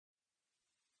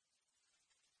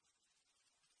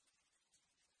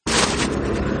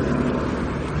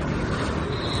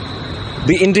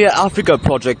The India-Africa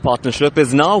project partnership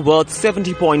is now worth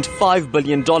 $70.5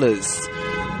 billion.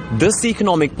 This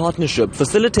economic partnership,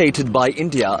 facilitated by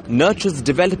India, nurtures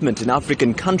development in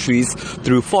African countries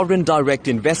through foreign direct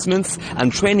investments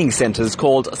and training centers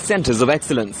called Centers of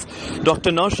Excellence.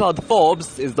 Dr. Naushad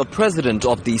Forbes is the president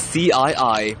of the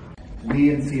CII. We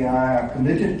in CII are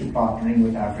committed to partnering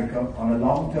with Africa on a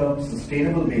long-term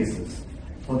sustainable basis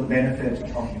for the benefit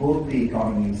of both the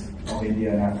economies of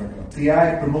India and Africa.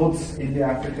 CII promotes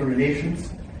India-Africa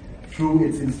relations through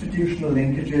its institutional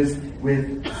linkages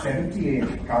with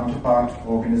 78 counterpart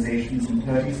organizations in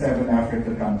 37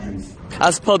 African countries.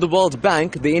 As per the World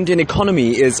Bank, the Indian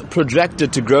economy is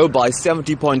projected to grow by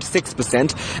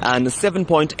 70.6% and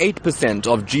 7.8%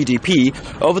 of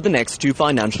GDP over the next 2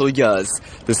 financial years.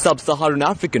 The sub-Saharan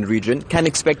African region can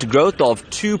expect growth of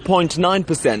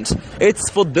 2.9%. It's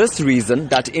for this reason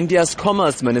that India's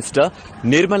Commerce Minister,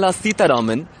 Nirmala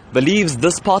Sitharaman, believes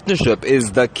this partnership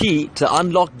is the key to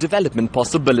unlock development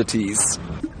possibilities.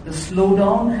 The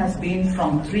slowdown has been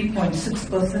from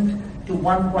 3.6% to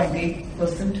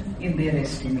 1.8% in their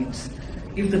estimates.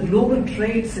 If the global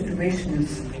trade situation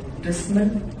is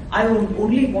dismal, I would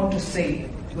only want to say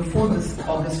before this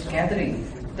August gathering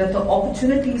that the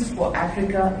opportunities for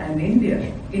Africa and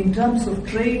India in terms of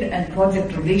trade and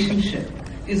project relationship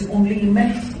is only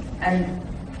immense, and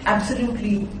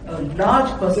absolutely a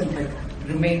large percentage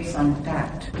remains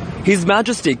untapped. His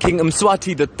Majesty King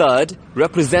Mswati III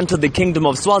represented the Kingdom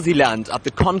of Swaziland at the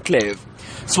conclave.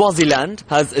 Swaziland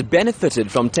has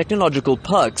benefited from technological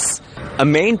perks. A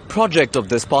main project of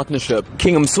this partnership,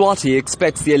 King Mswati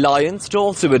expects the alliance to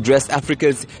also address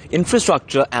Africa's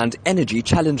infrastructure and energy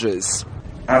challenges.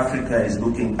 Africa is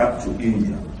looking up to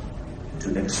India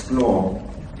to explore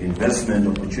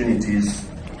investment opportunities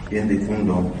in the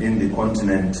kingdom, in the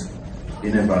continent,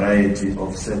 in a variety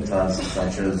of sectors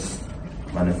such as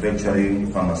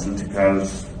manufacturing,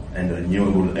 pharmaceuticals, and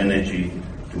renewable energy,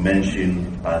 to mention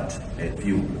but a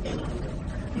few.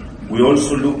 We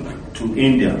also look to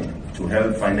India to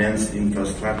help finance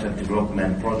infrastructure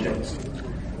development projects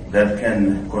that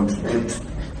can contribute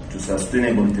to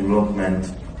sustainable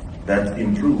development that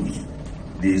improves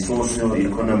the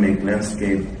socio-economic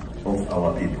landscape of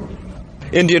our people.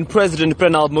 Indian President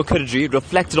Pranab Mukherjee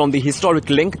reflected on the historic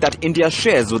link that India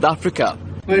shares with Africa.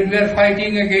 When we were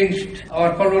fighting against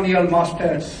our colonial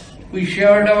masters, we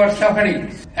shared our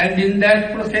sufferings, and in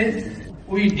that process,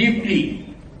 we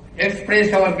deeply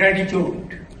expressed our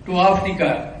gratitude to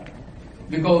Africa,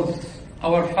 because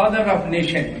our father of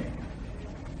nation,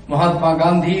 Mahatma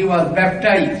Gandhi, was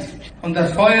baptized on the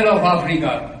soil of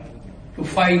Africa to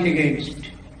fight against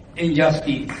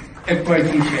injustice,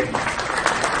 exploitation.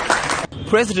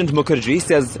 President Mukherjee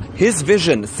says his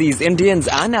vision sees Indians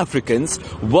and Africans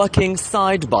working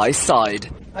side by side.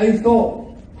 I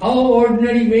saw how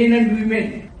ordinary men and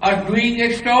women are doing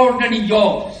extraordinary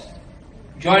jobs,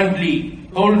 jointly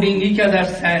holding each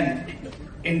other's hand,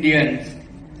 Indians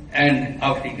and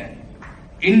Africans.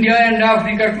 India and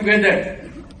Africa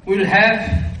together will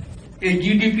have a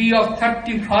GDP of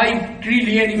 35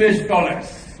 trillion US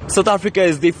dollars. South Africa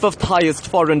is the 5th highest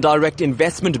foreign direct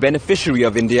investment beneficiary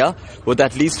of India, with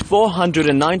at least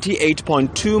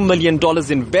 $498.2 million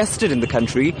invested in the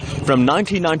country from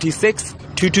 1996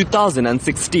 to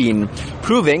 2016,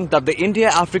 proving that the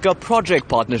India-Africa project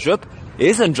partnership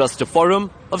isn't just a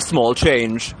forum of small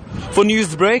change. For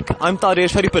Newsbreak, I'm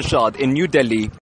Taresh in New Delhi.